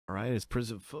All right, it's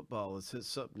Prizm football. Let's hit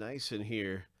something nice in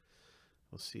here.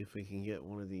 We'll see if we can get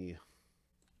one of the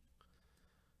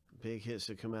big hits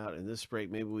to come out in this break.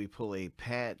 Maybe we pull a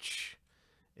patch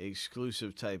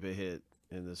exclusive type of hit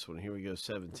in this one. Here we go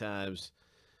 7 times.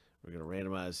 We're going to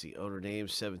randomize the owner name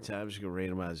 7 times. We're going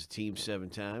to randomize the team 7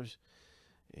 times.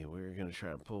 And we're going to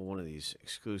try to pull one of these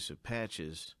exclusive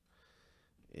patches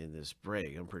in this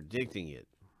break. I'm predicting it.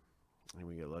 Here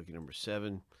we go, lucky number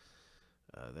 7.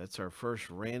 That's our first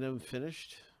random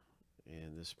finished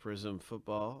in this Prizm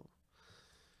football.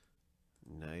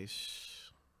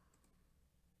 Nice.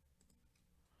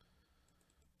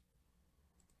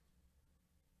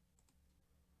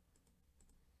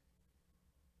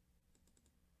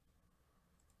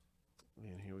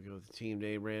 And here we go with the team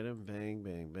name random. Bang,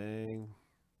 bang, bang.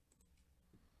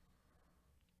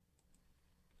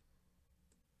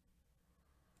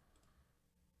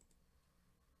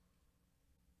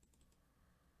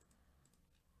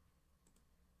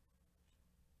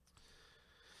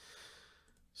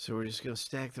 So we're just going to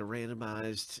stack the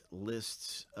randomized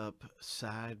lists up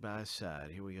side by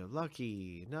side. Here we go.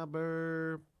 Lucky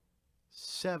number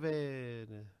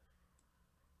 7.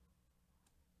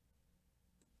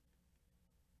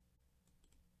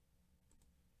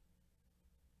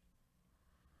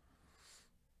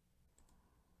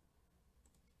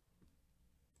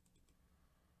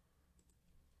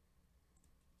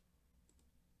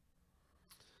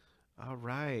 All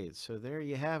right, so there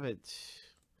you have it.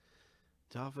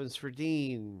 Dolphins for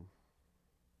Dean.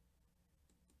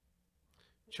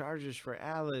 Chargers for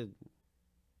Alan.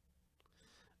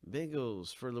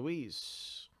 Bengals for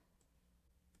Luis.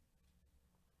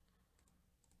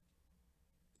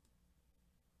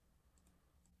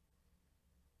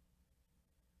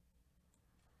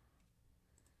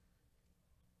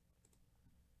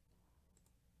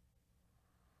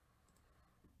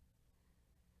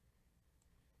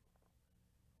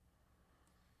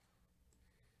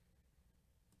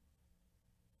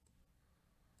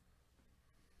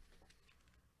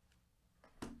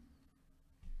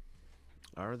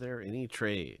 Are there any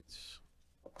trades?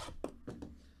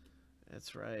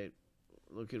 That's right.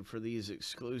 Looking for these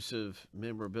exclusive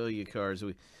memorabilia cards.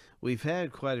 We've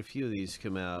had quite a few of these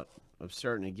come out. I'm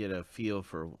starting to get a feel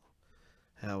for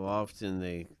how often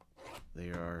they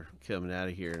are coming out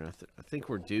of here, and I think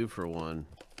we're due for one.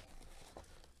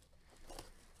 I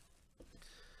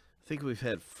think we've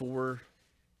had 4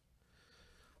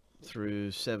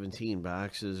 through 17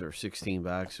 boxes or 16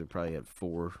 boxes. We probably had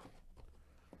 4.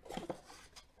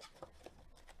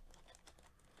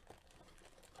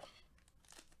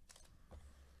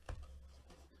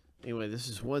 Anyway, this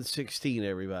is 116,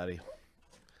 everybody.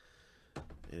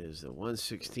 It is the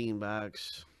 116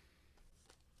 box.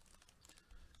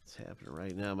 It's happening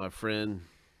right now, my friend.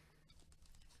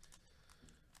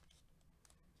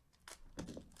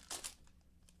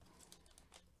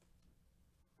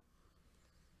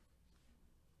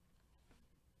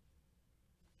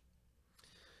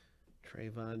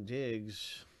 Trayvon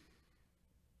Diggs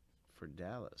for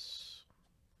Dallas.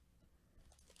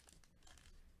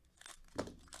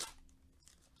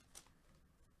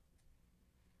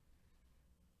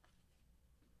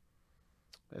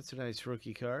 That's a nice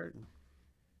rookie card.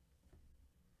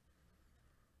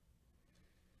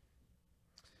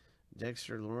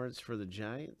 Dexter Lawrence for the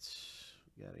Giants.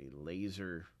 Got a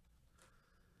laser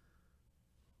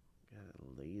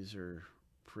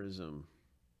prism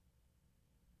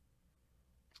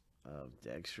of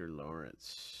Dexter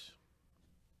Lawrence.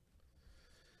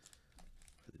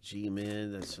 For the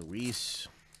G-Men, that's Luis.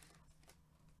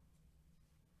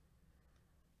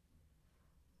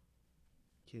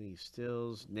 Kenny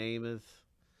Stills, Namath,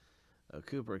 a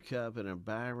Cooper Kupp, and a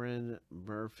Byron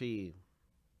Murphy.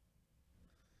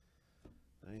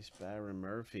 Nice Byron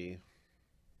Murphy.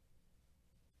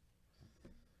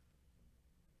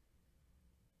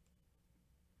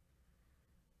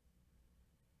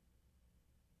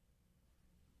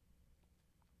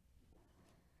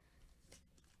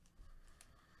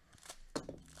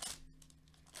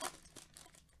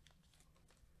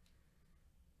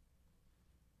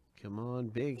 Come on,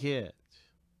 big hit.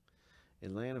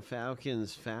 Atlanta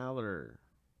Falcons, Fowler.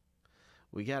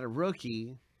 We got a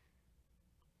rookie.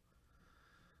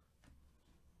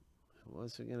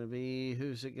 What's it going to be?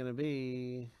 Who's it going to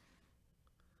be?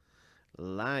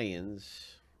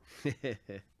 Lions.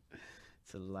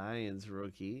 It's a Lions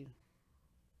rookie.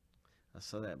 I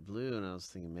saw that blue and I was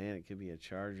thinking, man, it could be a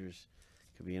Chargers.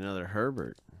 Could be another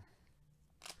Herbert.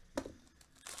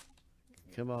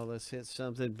 Come on, let's hit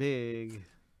something big.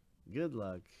 Good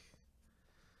luck.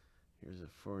 Here's a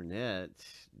Fournette,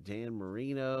 Dan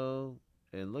Marino,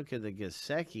 and look at the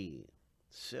Gesicki,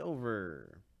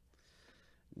 silver.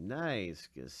 Nice.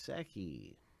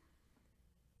 Gesicki.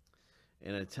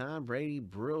 And a Tom Brady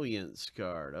Brilliance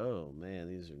card. Oh, man,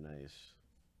 these are nice.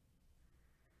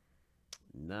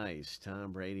 Nice.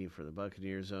 Tom Brady for the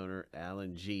Buccaneers owner,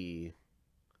 Alan G.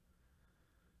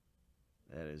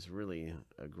 That is really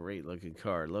a great looking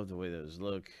card. Love the way those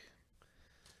look.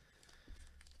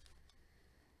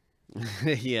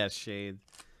 Yeah, Shade.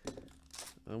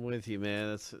 I'm with you,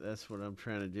 man. That's what I'm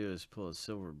trying to do is pull a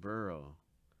silver burrow.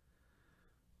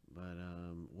 But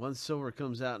one silver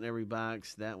comes out in every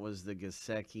box. That was the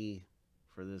Gesicki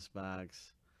for this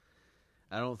box.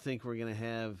 I don't think we're going to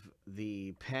have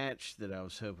the patch that I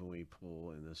was hoping we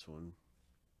pull in this one.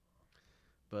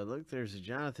 But look, there's a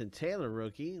Jonathan Taylor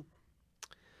rookie.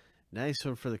 Nice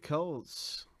one for the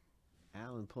Colts.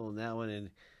 Allen pulling that one in.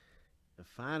 The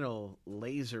final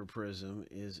laser prism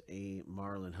is a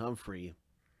Marlon Humphrey.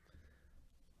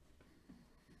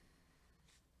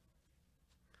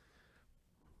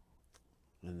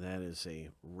 And that is a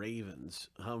Ravens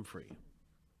Humphrey.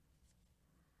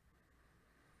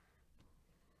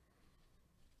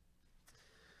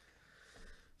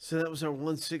 So that was our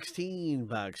 116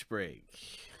 box break.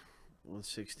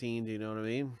 116, do you know what I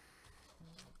mean?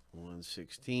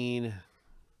 116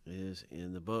 is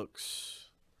in the books.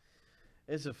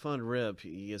 It's a fun rip.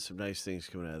 You get some nice things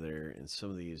coming out of there. And some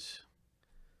of these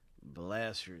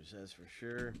blasters, that's for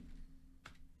sure.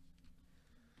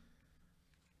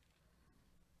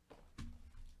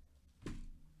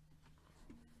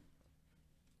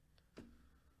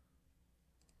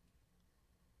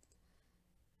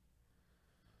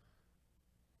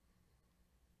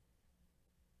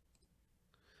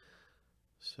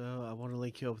 So I want to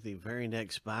link you up with the very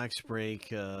next box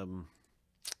break of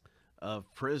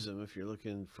Prizm. If you're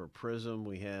looking for Prizm,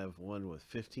 we have one with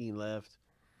 15 left.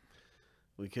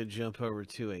 We could jump over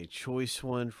to a choice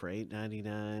one for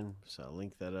 $8.99. So I'll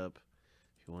link that up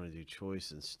if you want to do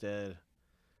choice instead.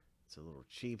 It's a little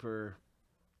cheaper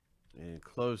and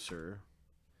closer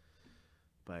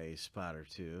by a spot or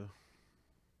two.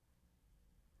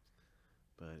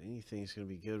 But anything's going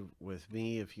to be good with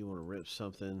me if you want to rip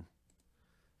something.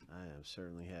 I am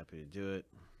certainly happy to do it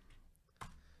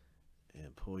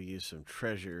and pull you some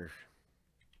treasure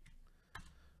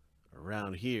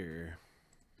around here.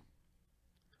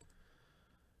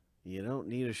 You don't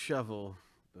need a shovel,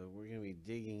 but we're going to be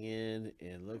digging in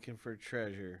and looking for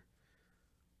treasure.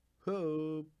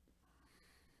 Hope.